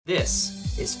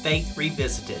This is Faith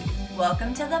Revisited.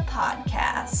 Welcome to the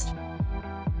podcast.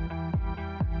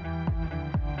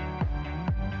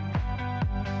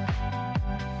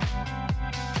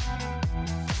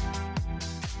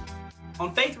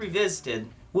 On Faith Revisited,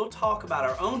 we'll talk about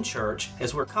our own church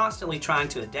as we're constantly trying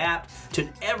to adapt to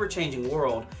an ever-changing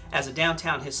world as a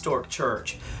downtown historic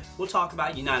church. We'll talk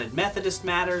about United Methodist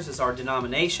matters as our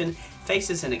denomination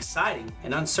faces an exciting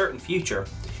and uncertain future.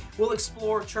 We'll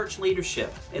explore church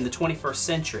leadership in the 21st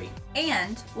century.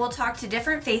 And we'll talk to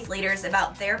different faith leaders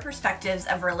about their perspectives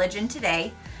of religion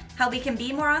today, how we can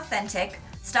be more authentic,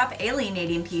 stop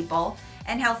alienating people,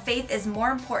 and how faith is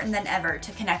more important than ever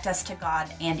to connect us to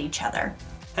God and each other.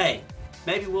 Hey,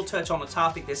 maybe we'll touch on a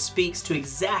topic that speaks to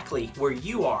exactly where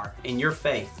you are in your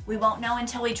faith. We won't know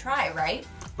until we try, right?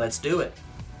 Let's do it.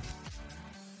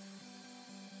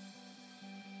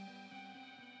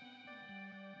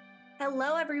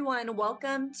 Hello, everyone.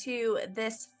 Welcome to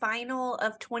this final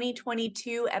of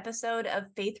 2022 episode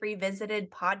of Faith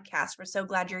Revisited podcast. We're so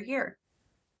glad you're here.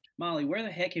 Molly, where the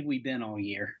heck have we been all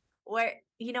year? I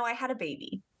had a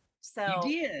baby. So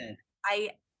You did?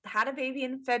 I had a baby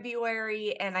in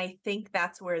February, and I think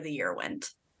that's where the year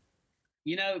went.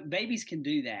 You know, babies can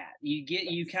do that.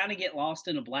 You kind of get lost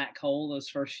in a black hole those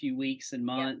first few weeks and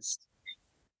months. Yeah.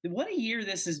 What a year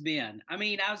this has been. I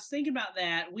mean, I was thinking about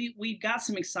that. We've got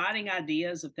some exciting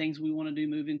ideas of things we want to do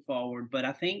moving forward, but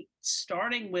I think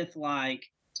starting with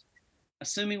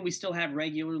assuming we still have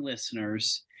regular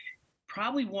listeners,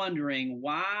 probably wondering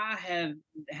why have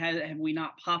we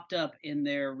not popped up in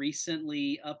their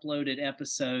recently uploaded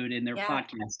episode in their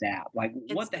podcast app?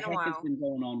 What the heck has been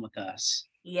going on with us?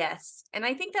 Yes. And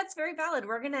I think that's very valid.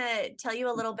 We're going to tell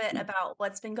you a little bit about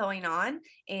what's been going on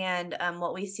and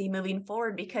what we see moving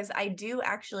forward, because I do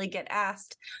actually get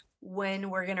asked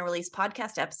when we're going to release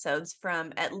podcast episodes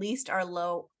from at least our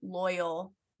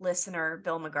loyal listener,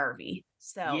 Bill McGarvey.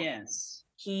 So yes,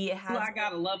 he has. I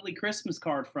got a lovely Christmas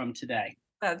card from today.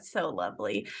 That's so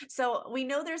lovely. So we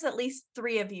know there's at least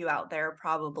 3 of you out there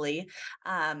probably.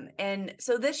 And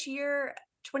so this year,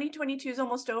 2022 is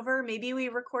almost over. Maybe we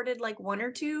recorded 1 or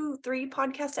 2, 3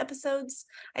 podcast episodes.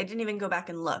 I didn't even go back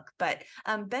and look. But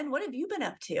Ben, what have you been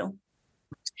up to?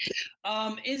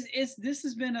 This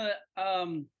has been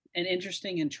an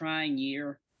interesting and trying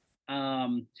year.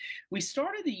 We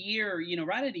started the year,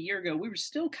 right at a year ago, we were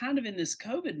still kind of in this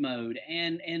COVID mode,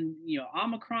 and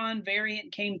Omicron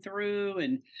variant came through,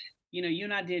 and you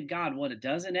and I did, a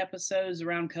dozen episodes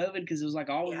around COVID, because it was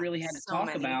all we really had to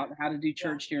talk about, how to do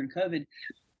church during COVID.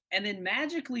 And then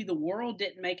magically the world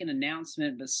didn't make an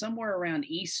announcement, but somewhere around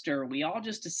Easter, we all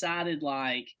just decided all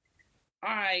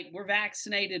right, we're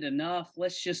vaccinated enough.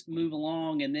 Let's just move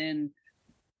along. And then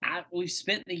we've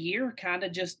spent the year kind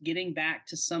of just getting back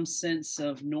to some sense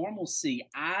of normalcy.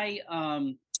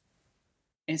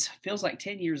 It feels like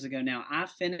 10 years ago now, I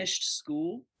finished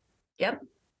school. Yep.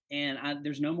 And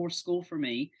there's no more school for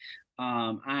me.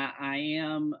 I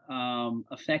am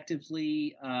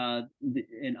effectively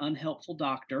an unhelpful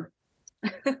doctor,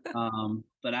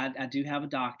 but I do have a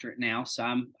doctorate now, so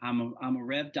I'm a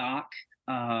Rev Doc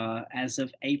as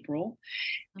of April,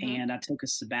 and I took a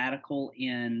sabbatical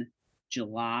in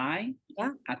July.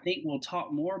 Yeah, I think we'll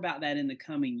talk more about that in the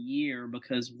coming year,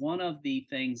 because one of the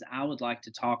things I would like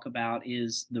to talk about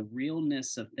is the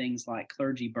realness of things like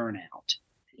clergy burnout.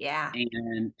 Yeah.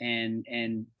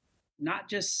 And not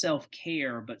just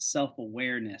self-care, but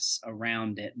self-awareness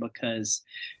around it, because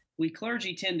we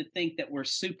clergy tend to think that we're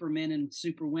supermen and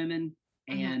superwomen.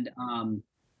 And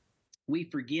we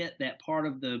forget that part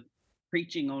of the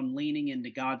preaching on leaning into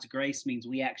God's grace means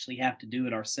we actually have to do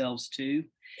it ourselves too.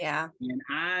 Yeah. And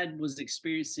I was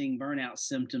experiencing burnout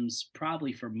symptoms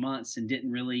probably for months and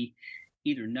didn't really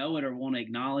either know it or want to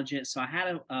acknowledge it. So I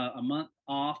had a month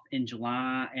off in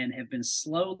July and have been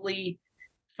slowly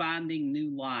finding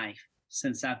new life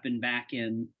since I've been back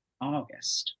in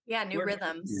August. Yeah, new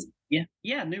rhythms.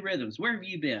 Yeah, new rhythms. Where have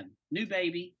you been? New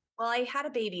baby? Well, I had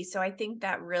a baby, so I think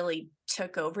that really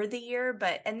took over the year.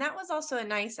 And that was also a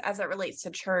nice, as it relates to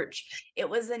church, it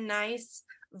was a nice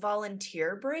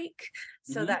volunteer break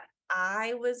so that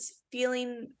I was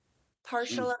feeling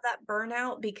partial of that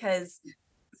burnout, because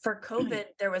for COVID,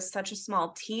 there was such a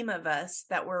small team of us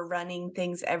that were running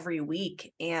things every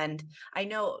week. And I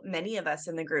know many of us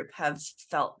in the group have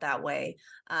felt that way,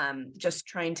 just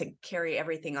trying to carry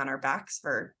everything on our backs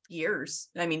for years.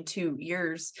 2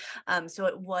 years. So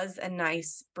it was a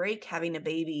nice break having a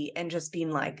baby and just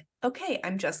being okay,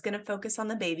 I'm just going to focus on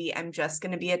the baby. I'm just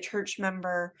going to be a church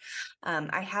member.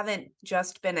 I haven't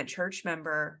just been a church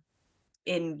member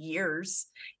in years.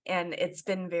 And it's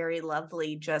been very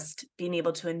lovely just being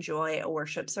able to enjoy a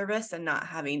worship service and not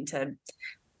having to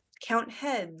count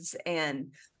heads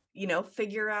and,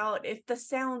 figure out if the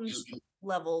sound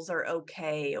levels are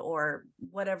okay or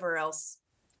whatever else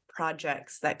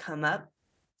projects that come up.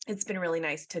 It's been really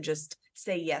nice to just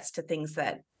say yes to things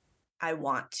that I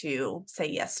want to say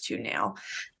yes to now.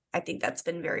 I think that's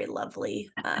been very lovely.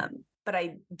 But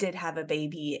I did have a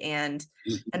baby, and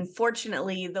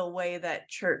unfortunately, the way that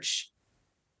church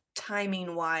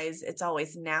timing wise, it's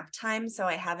always nap time. So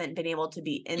I haven't been able to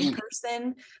be in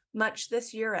person much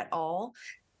this year at all,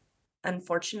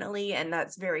 unfortunately. And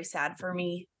that's very sad for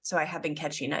me. So I have been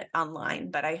catching it online,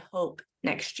 but I hope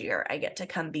next year I get to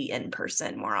come be in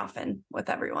person more often with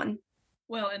everyone.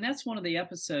 Well, and that's one of the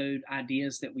episode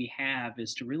ideas that we have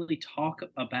is to really talk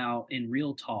about in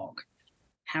real talk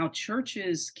how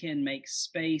churches can make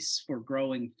space for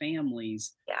growing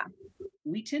families. Yeah.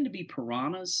 We tend to be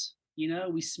piranhas,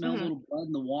 we smell a Mhm. little blood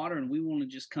in the water and we want to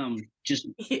just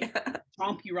Yeah.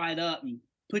 tromp you right up and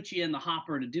put you in the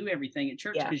hopper to do everything at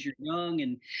church Yeah. because you're young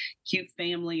and cute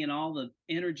family and all the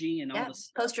energy and all Yeah. the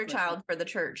stuff. Poster child for the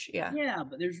church. Yeah. Yeah,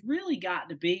 but there's really got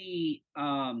to be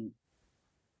some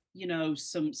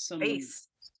Space,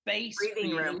 space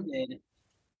breathing room. created.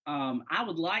 I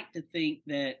would like to think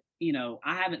that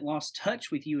I haven't lost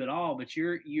touch with you at all, but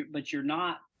you're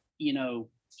not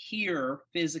here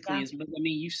physically Yeah. but I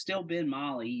mean you've still been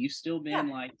Molly. You've still been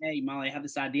Yeah. like, hey Molly, I have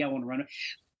this idea, I want to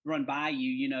run by you.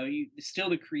 You still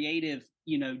the creative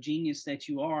genius that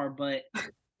you are, but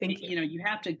Thank you. you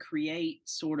have to create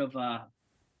sort of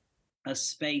a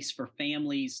space for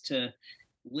families to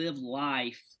live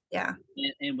life Yeah.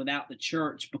 and without the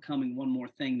church becoming one more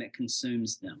thing that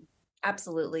consumes them.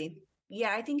 Absolutely.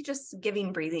 Yeah, I think just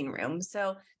giving breathing room.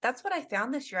 So that's what I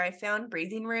found this year. I found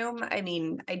breathing room. I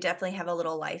mean, I definitely have a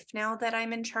little life now that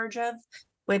I'm in charge of,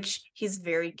 which he's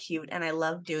very cute and I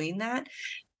love doing that.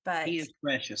 But He is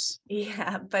precious.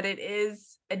 yeah, but it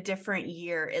is a different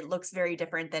year. It looks very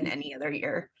different than any other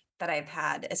year that I've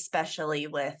had, especially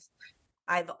with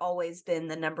I've always been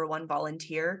the number one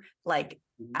volunteer, like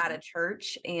at a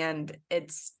church, and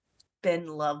it's been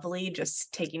lovely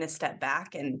just taking a step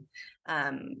back. And,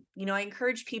 I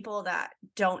encourage people that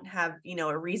don't have,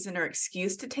 a reason or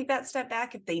excuse to take that step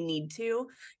back if they need to,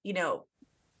 you know,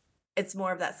 it's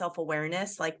more of that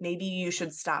self-awareness. Like maybe you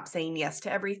should stop saying yes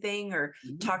to everything or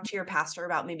talk to your pastor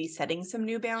about maybe setting some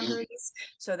new boundaries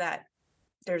so that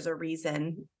there's a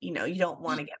reason, you don't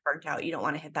want to get burnt out. You don't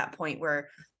want to hit that point where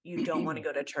you don't want to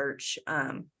go to church.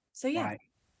 So yeah.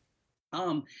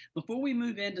 Right. Before we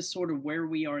move into sort of where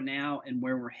we are now and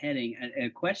where we're heading, a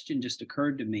question just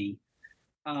occurred to me.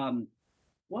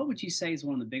 What would you say is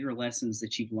one of the bigger lessons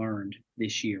that you've learned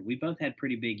this year? We both had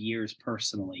pretty big years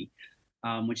personally,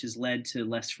 which has led to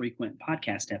less frequent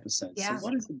podcast episodes. So Yeah. what's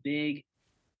one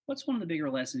of the bigger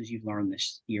lessons you've learned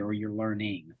this year or you're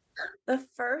learning? The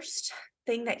first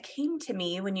thing that came to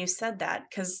me when you said that,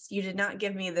 because you did not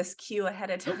give me this cue ahead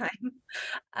of Nope.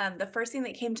 time, the first thing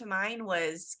that came to mind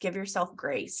was give yourself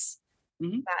grace.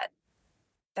 Mhm.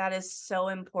 That is so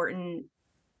important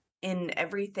in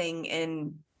everything,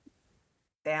 in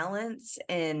balance,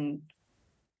 in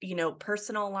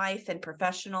personal life and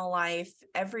professional life,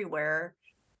 everywhere.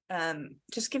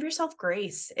 Just give yourself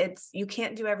grace. You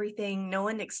can't do everything. No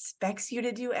one expects you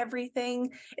to do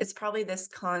everything. It's probably this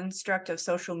construct of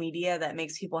social media that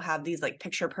makes people have these like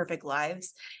picture perfect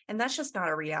lives. And that's just not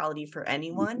a reality for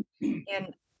anyone.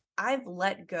 And I've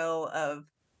let go of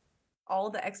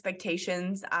all the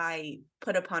expectations I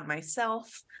put upon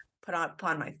myself, put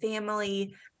upon my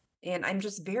family. And I'm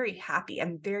just very happy.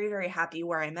 I'm very, very happy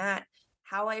where I'm at,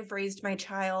 how I've raised my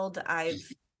child. I've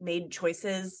made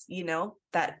choices,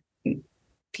 that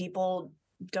people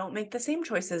don't make the same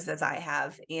choices as I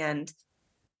have. And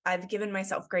I've given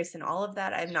myself grace in all of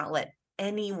that. I've not let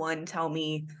anyone tell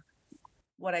me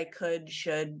what I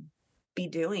should be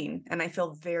doing. And I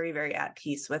feel very, very at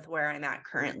peace with where I'm at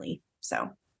currently. So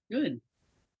Good.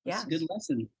 yeah. That's a good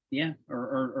lesson. Yeah.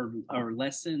 Or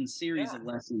lesson, series of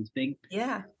lessons, big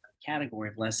Yeah. category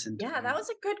of lessons. Yeah. That was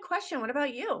a good question. What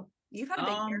about you? You've had a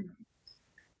big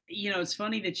year. It's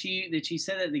funny that you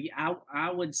said that.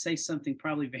 I would say something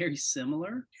probably very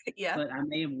similar, Yeah. but I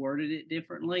may have worded it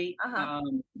differently. Uh-huh.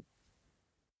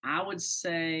 I would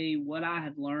say what I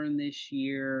have learned this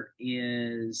year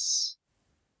is,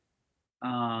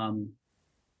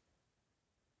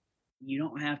 you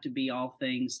don't have to be all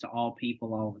things to all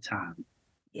people all the time.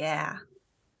 Yeah.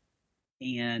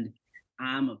 And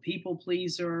I'm a people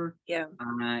pleaser. Yeah.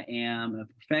 I am a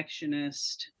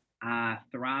perfectionist. I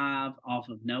thrive off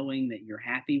of knowing that you're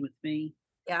happy with me.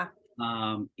 Yeah.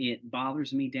 It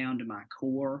bothers me down to my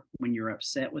core when you're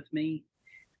upset with me.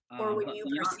 Or when But you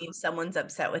beyond, perceive someone's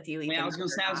upset with you, well, even though they're I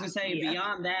was not. gonna say Yeah.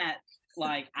 beyond that,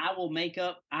 like I will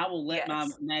let my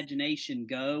Yes. imagination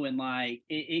go, and like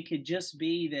it could just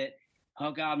be that,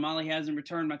 oh God, Molly hasn't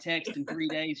returned my text in 3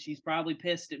 days. She's probably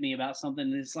pissed at me about something.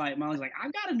 And it's like Molly's like,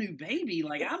 I've got a new baby.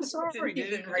 Like, I'm sorry, Didn't dude.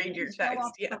 even Like, read you your just fell text.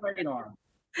 off Yeah. the radar.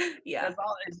 Yeah. That's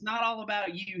all. It's not all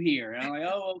about you here. And I'm like,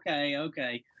 oh, okay,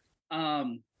 okay.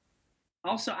 Um,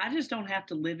 Also, I just don't have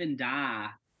to live and die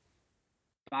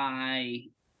by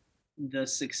the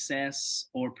success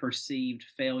or perceived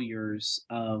failures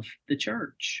of the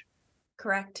church.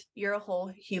 Correct. You're a whole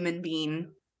human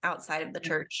being outside of the Yeah.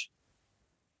 church.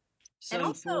 And So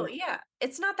also, for yeah,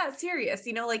 it's not that serious.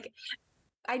 Like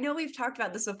I know we've talked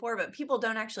about this before, but people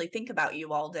don't actually think about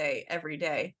you all day, every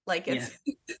day. Like yeah,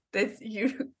 it's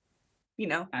you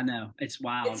know, I know it's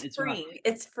wild. it's It's wild. freeing.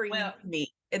 It's freeing Well, to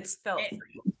me. It's felt it,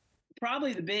 freeing.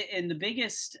 probably the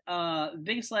biggest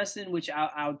lesson, which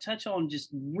I'll touch on just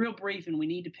real brief, and we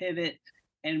need to pivot,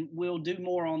 and we'll do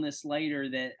more on this later.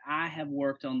 That I have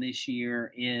worked on this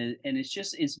year is, and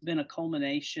it's been a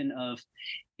culmination of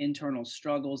internal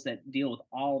struggles that deal with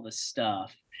all the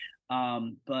stuff.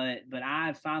 But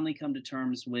I've finally come to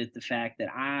terms with the fact that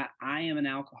I am an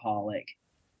alcoholic,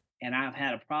 and I've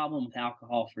had a problem with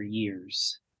alcohol for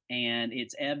years. And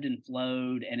it's ebbed and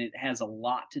flowed, and it has a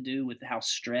lot to do with how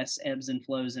stress ebbs and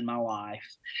flows in my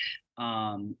life.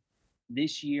 Um,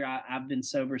 this year, I've been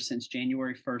sober since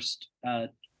January 1st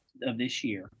of this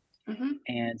year. Hmm.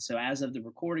 And so, as of the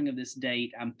recording of this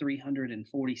date, I'm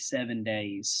 347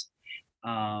 days.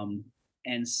 Um,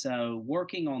 and so,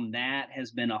 working on that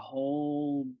has been a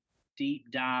whole deep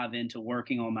dive into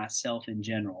working on myself in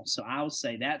general. So, I would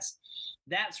say that's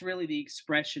really the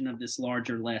expression of this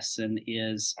larger lesson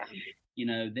is,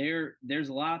 there's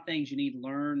a lot of things you need to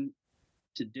learn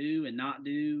to do and not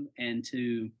do and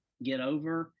to get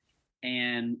over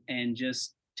and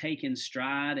just take in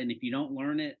stride. And if you don't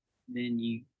learn it, then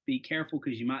you be careful,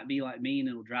 because you might be like me and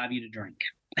it'll drive you to drink.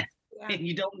 Yeah. And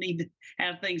you don't need to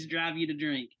have things drive you to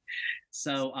drink.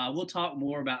 So we'll talk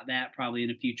more about that probably in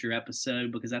a future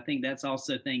episode, because I think that's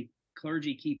also a thing.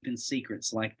 Clergy keeping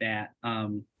secrets like that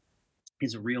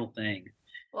is a real thing.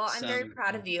 Well, I'm So very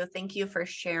proud of you. Thank you for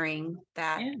sharing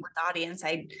that yeah, with the audience.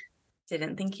 I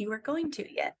didn't think you were going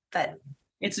to yet, but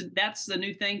that's the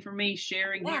new thing for me,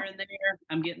 sharing yeah, here and there.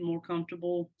 I'm getting more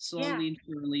comfortable yeah, slowly and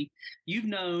surely. You've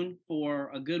known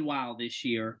for a good while this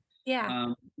year,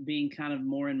 yeah. being kind of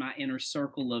more in my inner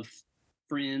circle of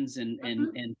friends and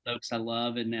Mhm, and folks I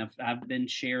love, and I've been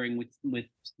sharing with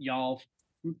y'all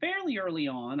from fairly early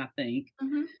on, I think.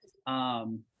 mhm.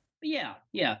 But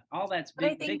yeah, all that's But I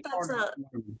big think that's part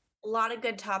of a lot of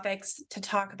good topics to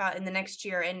talk about in the next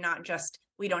year, and not just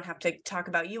we don't have to talk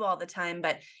about you all the time,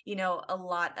 but a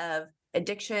lot of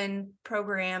addiction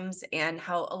programs and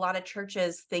how a lot of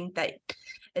churches think that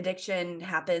addiction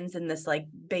happens in this like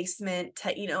basement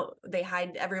type, they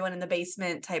hide everyone in the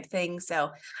basement type thing.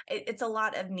 So it's a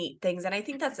lot of neat things. And I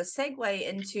think that's a segue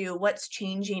into what's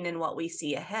changing and what we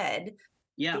see ahead,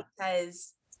 yeah.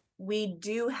 because we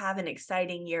do have an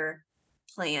exciting year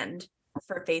planned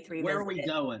for Faith Where are we Revisited.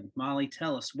 going, Molly?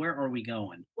 Tell us, where are we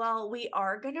going? Well, we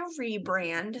are going to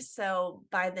rebrand. So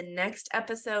by the next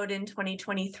episode in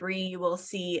 2023, you will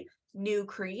see new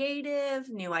creative,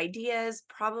 new ideas,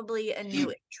 probably a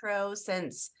new intro,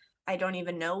 since I don't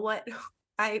even know what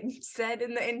I said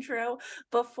in the intro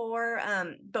before.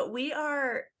 But we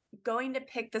are going to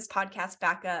pick this podcast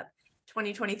back up.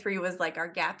 2023 was like our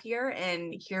gap year,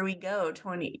 and here we go.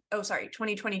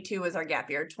 2022 was our gap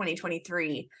year.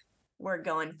 2023, we're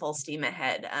going full steam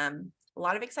ahead. A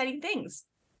lot of exciting things.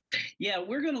 Yeah,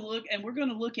 we're going to look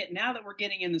at, now that we're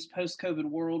getting in this post-COVID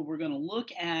world, we're going to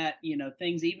look at,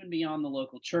 things even beyond the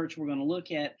local church. We're going to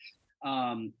look at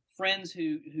friends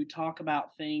who talk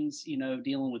about things,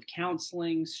 dealing with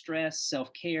counseling, stress,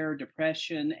 self-care,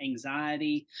 depression,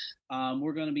 anxiety.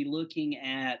 We're going to be looking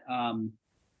at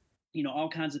all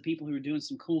kinds of people who are doing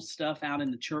some cool stuff out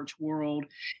in the church world,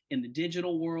 in the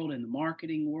digital world, in the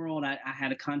marketing world. I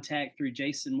had a contact through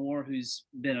Jason Moore, who's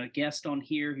been a guest on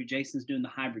here, who Jason's doing the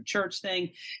hybrid church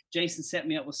thing. Jason set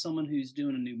me up with someone who's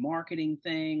doing a new marketing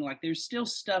thing. Like, there's still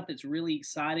stuff that's really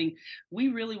exciting. We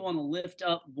really want to lift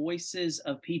up voices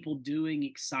of people doing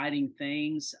exciting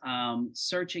things,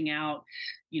 searching out,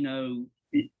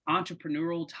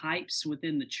 entrepreneurial types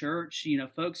within the church,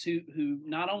 folks who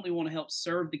not only want to help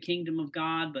serve the kingdom of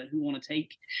God, but who want to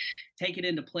take it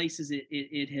into places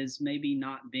it has maybe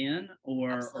not been,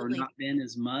 or Absolutely. not been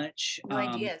as much. New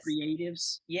ideas.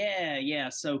 Creatives, yeah.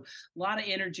 So a lot of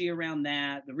energy around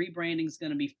that. The rebranding is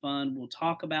going to be fun. We'll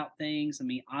talk about things. I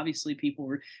mean, obviously,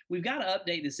 we've got to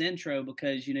update this intro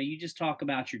because you just talk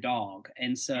about your dog,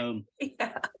 and so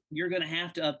Yeah, you're going to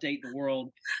have to update the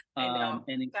world, I know.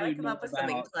 and Gotta include come more up with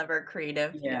something about, clever,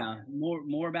 creative. Yeah. yeah,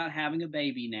 more about having a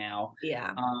baby now.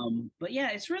 Yeah. But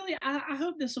yeah, it's really, I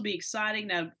hope this will be exciting.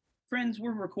 Now, friends,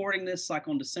 we're recording this like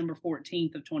on December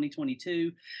 14th of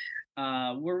 2022.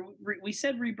 We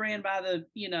said rebrand by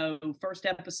the first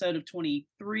episode of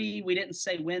 23. We didn't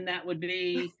say when that would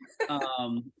be.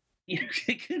 Um,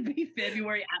 it could be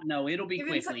February. I know it'll be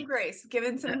Given some quickly. grace.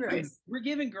 Given some grace. We're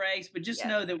giving grace, but just Yes.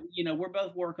 know that we're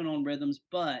both working on rhythms.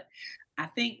 But I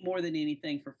think more than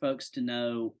anything, for folks to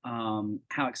know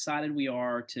how excited we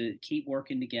are to keep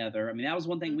working together. I mean, that was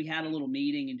one thing. We had a Mhm. little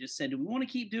meeting and just said, "Do we want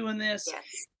to keep doing this?"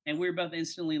 Yes. And we were both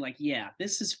instantly like, "Yeah,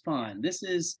 this is fun.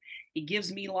 It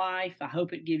gives me life. I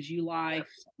hope it gives you Yep.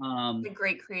 life." A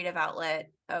great creative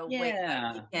outlet, a way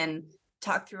that we Yeah. can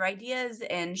talk through ideas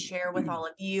and share with all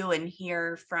of you and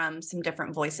hear from some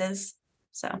different voices.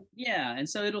 So, Yeah, and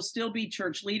so it'll still be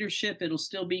church leadership, it'll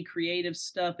still be creative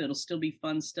stuff, it'll still be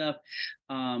fun stuff,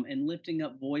 and lifting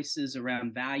up voices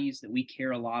around values that we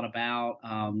care a lot about.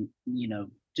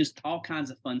 Just all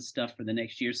kinds of fun stuff for the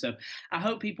next year. So I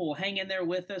hope people will hang in there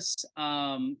with us,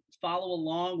 follow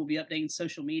along. We'll be updating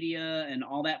social media and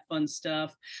all that fun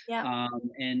stuff, yeah.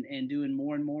 and doing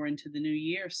more and more into the new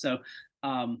year. So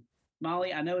um,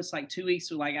 Molly, I know it's like 2 weeks,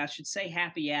 so like I should say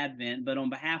happy Advent, but on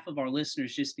behalf of our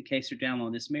listeners, just in case they're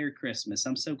downloading this, Merry Christmas.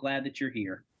 I'm so glad that you're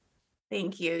here.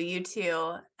 Thank you. You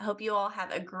too. I hope you all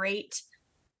have a great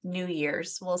New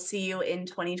Year's. We'll see you in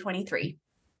 2023.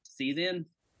 See you then.